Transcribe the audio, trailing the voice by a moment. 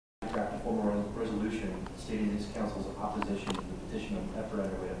formal resolution stating this council's opposition to the petition of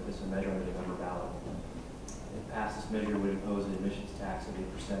referendum to place a measure on the November ballot. If passed, this measure would impose an admissions tax of 8%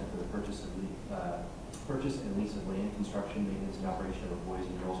 for the purchase and lease of land, construction, maintenance, and operation of a Boys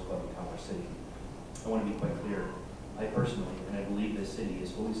and Girls Club in Commerce City. I want to be quite clear. I personally, and I believe this city,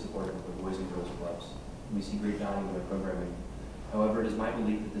 is fully supportive of the Boys and Girls Clubs. We see great value in their programming. However, it is my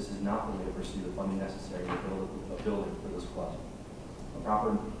belief that this is not the way to pursue the funding necessary to build a building for this club. A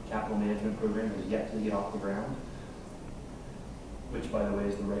proper capital management program has yet to get off the ground, which, by the way,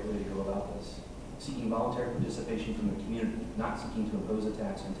 is the right way to go about this. Seeking voluntary participation from the community, not seeking to impose a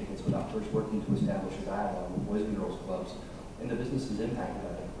tax on tickets without first working to establish a dialogue with Boys and Girls Clubs and the businesses impacted by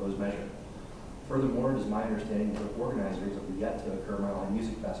the proposed measure. Furthermore, it is my understanding that organizers of the yet-to-occur Mile High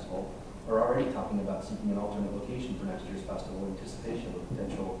Music Festival are already talking about seeking an alternate location for next year's festival in anticipation of a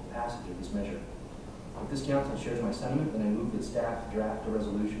potential passage of this measure. If this council shares my sentiment, then I move that staff draft a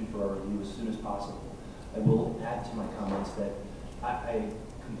resolution for our review as soon as possible. I will add to my comments that I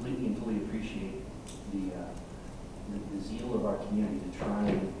completely and fully appreciate the zeal of our community to try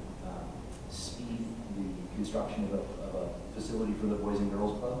and speed the construction of a facility for the Boys and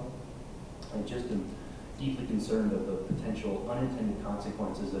Girls Club. I just am deeply concerned of the potential unintended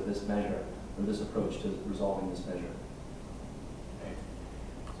consequences of this measure, or this approach to resolving this measure. Okay.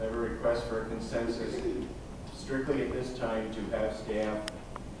 So I have a request for a consensus, strictly at this time, to have staff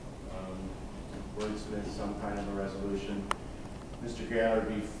wordsmith some kind of a resolution. Mr. Galler,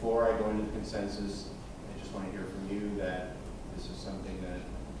 before I go into the consensus, I just want to hear from you that this is something that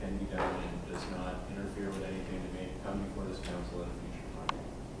can be done and does not interfere with anything that may come before this council at a future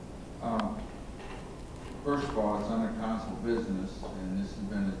time. First of all, it's under council business, and this has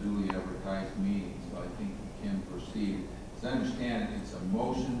been a duly advertised meeting, so I think we can proceed. As I understand it, it's a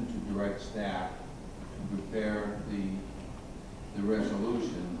motion to direct staff to prepare the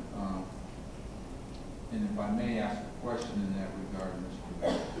resolution. And if I may ask a question in that regard, Mr.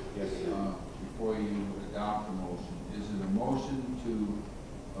 Mayor. Yes. Before you adopt the motion, is it a motion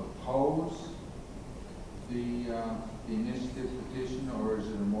to oppose the initiative petition, or is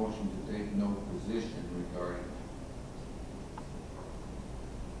it a motion to take no position regarding it?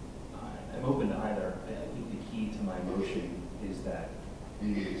 I'm open to either. I think the key to my motion is that we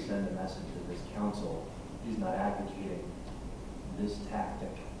need to send a message to this council is not advocating this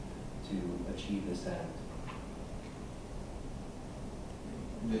tactic to achieve this end.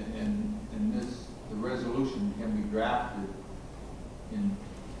 And the resolution can be drafted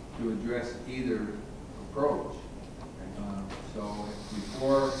to address either approach. So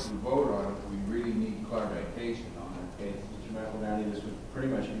before we vote on it, we really need clarification on it. Okay, Mr. McEldowney, this would pretty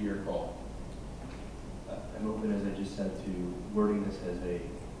much be your call. I'm open, as I just said, to wording this as a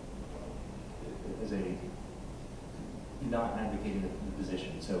not advocating the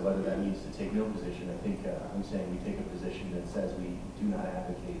position. So whether that means to take no position, I think I'm saying we take a position that says we do not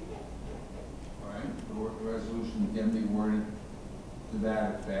advocate. All right, the resolution can be worded to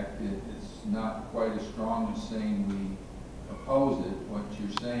that effect. It's not quite as strong as saying we oppose it. What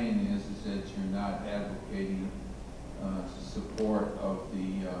you're saying is that you're not advocating support of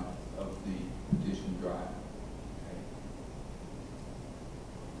the petition drive.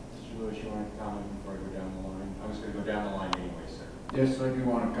 Mr. Lewis, you want to comment before I go down the line? I was going to go down the line anyway, sir. Yes, I do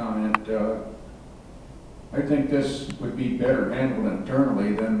want to comment. I think this would be better handled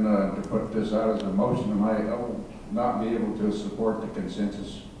internally than to put this out as a motion. I will not be able to support the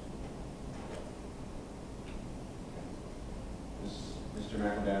consensus. Mr.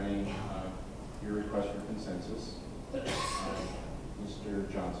 McEldowney, your request for consensus.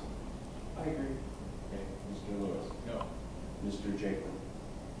 Mr. Johnson. I agree. Okay. Mr. Lewis. No. Mr. Jacob.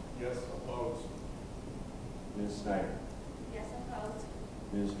 Yes, opposed. Ms. Snyder. Yes, opposed.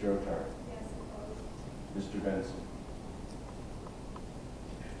 Ms. Drotar. Yes, opposed. Mr. Benson.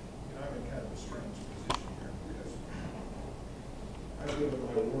 You know, I'm in kind of a strange position here because I've given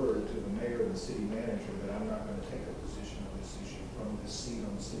my word to the mayor and the city manager that I'm not going to take a position on this issue from this seat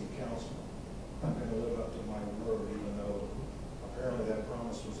on the city council. I'm going to live up to my word, even though apparently that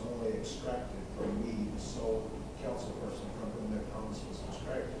promise was only extracted from me, the sole council person from whom that promise was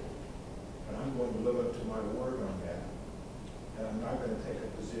extracted. But I'm going to live up to my word on that. And I'm not going to take a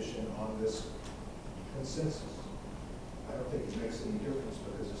position on this consensus. I don't think it makes any difference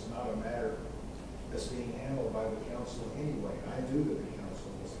because it's not a matter that's being handled by the council anyway. I knew that the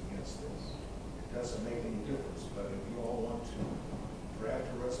council was against this. It doesn't make any difference, but if you all want to draft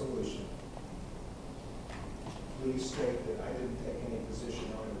a resolution, please state that I didn't take any position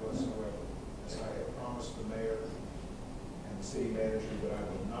on it whatsoever, as I have promised the mayor and the city manager that I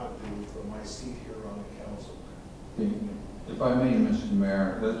will not do from my seat here on the council. If I may, Mr.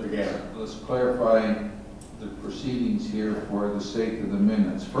 Mayor, let's clarify the proceedings here for the sake of the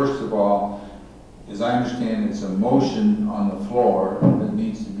minutes. First of all, as I understand, it's a motion on the floor that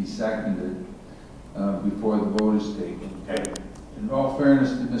needs to be seconded before the vote is taken. Okay. In all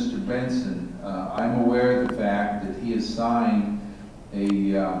fairness to Mr. Benson, I'm aware of the fact that he has signed a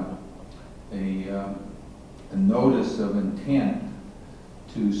notice of intent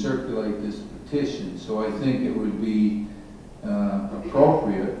to circulate this petition. So I think it would be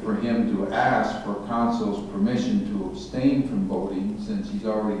appropriate for him to ask for council's permission to abstain from voting, since he's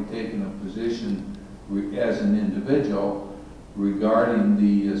already taken a position as an individual regarding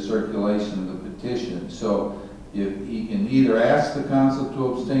the circulation of the petition. So if he can either ask the council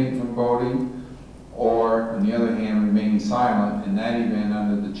to abstain from voting, or on the other hand, remain silent, in that event,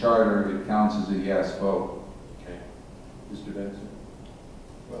 under the charter, it counts as a yes vote. Okay. Mr. Benson?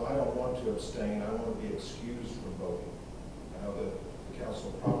 Well, I don't want to abstain, I want to be excused from voting. I know that the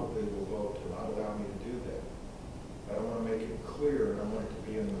council probably will vote to not allow me to do that. But I want to make it clear, and I want it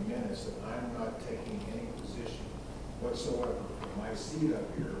to be in the minutes, that I'm not taking any position whatsoever from my seat up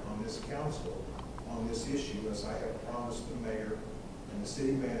here on this council on this issue, as I have promised the mayor and the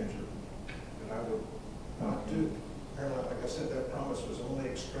city manager that I would not do. Apparently, like I said, that promise was only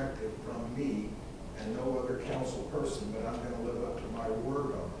extracted from me and no other council person, but I'm going to live up to my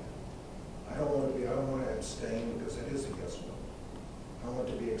word on that. I don't want to abstain because it is a yes vote. I want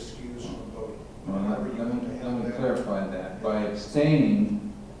to be excused from voting. Well, let me clarify that. By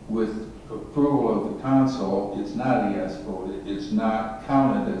abstaining with approval of the council, it's not a yes vote. It's not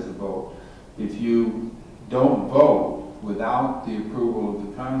counted as a vote. If you don't vote without the approval of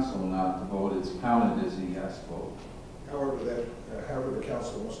the council not to vote, it's counted as a yes vote. However the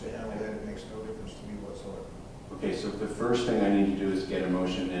council wants to handle that, it makes no difference to me whatsoever. Okay, so the first thing I need to do is get a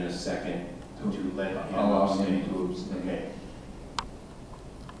motion and a second to let him Allow abstain. him to abstain. Okay.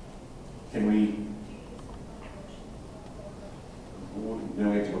 Can we, then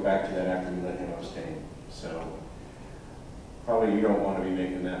we have to go back to that after we let him abstain. So probably you don't want to be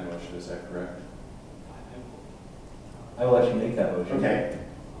making that motion, is that correct? I will actually make that motion. Okay.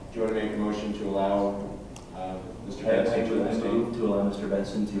 Do you want to make a motion to allow Mr. I Benson to move abstain? to allow Mr.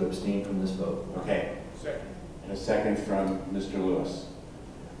 Benson to abstain from this vote. Okay. Second. And a second from Mr. Lewis.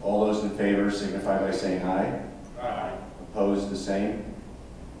 All those in favor signify by saying aye. Aye. Opposed, the same.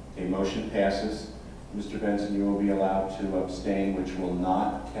 Okay, motion passes. Mr. Benson, you will be allowed to abstain, which will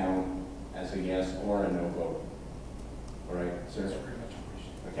not count as a yes or a no vote. All right, sir? That's very much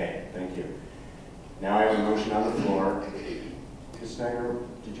appreciated. Okay, thank you. Now I have a motion on the floor. Ms. Snyder,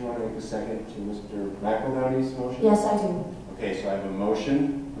 did you want to make a second to Mr. McEldowney's motion? Yes, I do. Okay, so I have a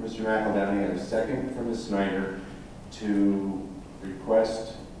motion for Mr. McEldowney and a second for Ms. Snyder to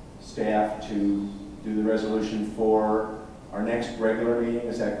request staff to do the resolution for our next regular meeting,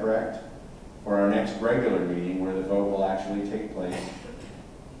 is that correct? For our next regular meeting where the vote will actually take place.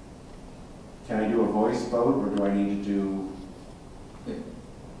 Can I do a voice vote, or do I need to do?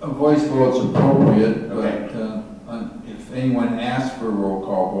 A voice vote's appropriate, Okay. but if anyone asks for a roll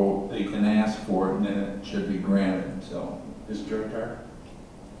call vote, they can ask for it, and then it should be granted, so. Ms. Jeritar?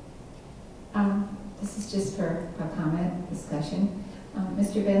 This is just for a comment, discussion.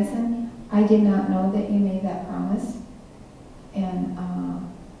 Mr. Benson, I did not know that you made that promise. And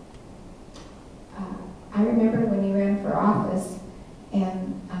I remember when you ran for office,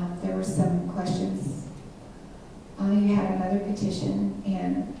 and there were some questions. You had another petition,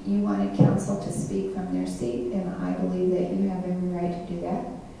 and you wanted council to speak from their seat, and I believe that you have every right to do that.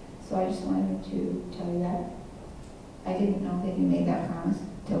 So I just wanted to tell you that. I didn't know that you made that promise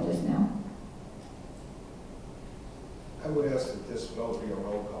till just now. I would ask that this vote be a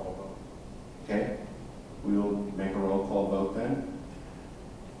roll call vote. Okay, we will make a roll call vote then.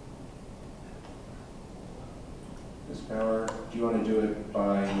 Ms. Power, do you want to do it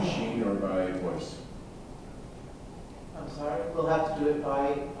by machine or by voice? I'm sorry, we'll have to do it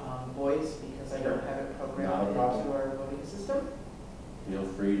by voice because I don't have it Not a programmed into problem. our voting system. Feel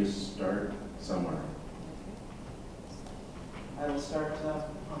free to start somewhere. I will start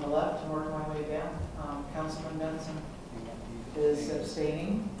on the left and work my way down. Councilman Benson is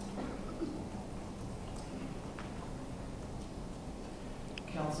abstaining.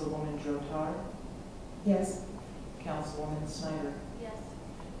 Councilwoman Jotar, Yes. Councilwoman Snyder, Yes.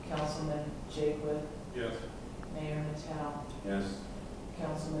 Councilman Jakewood, Yes. Mayor Natal, Yes?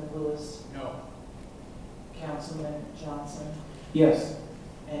 Councilman Lewis, No. Councilman Johnson, Yes.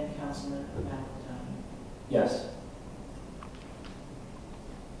 and Councilman McEldowney. Yes.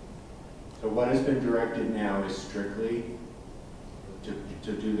 So what has been directed now is strictly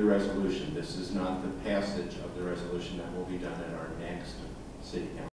to do the resolution. This is not the passage of the resolution that will be done at our next city council.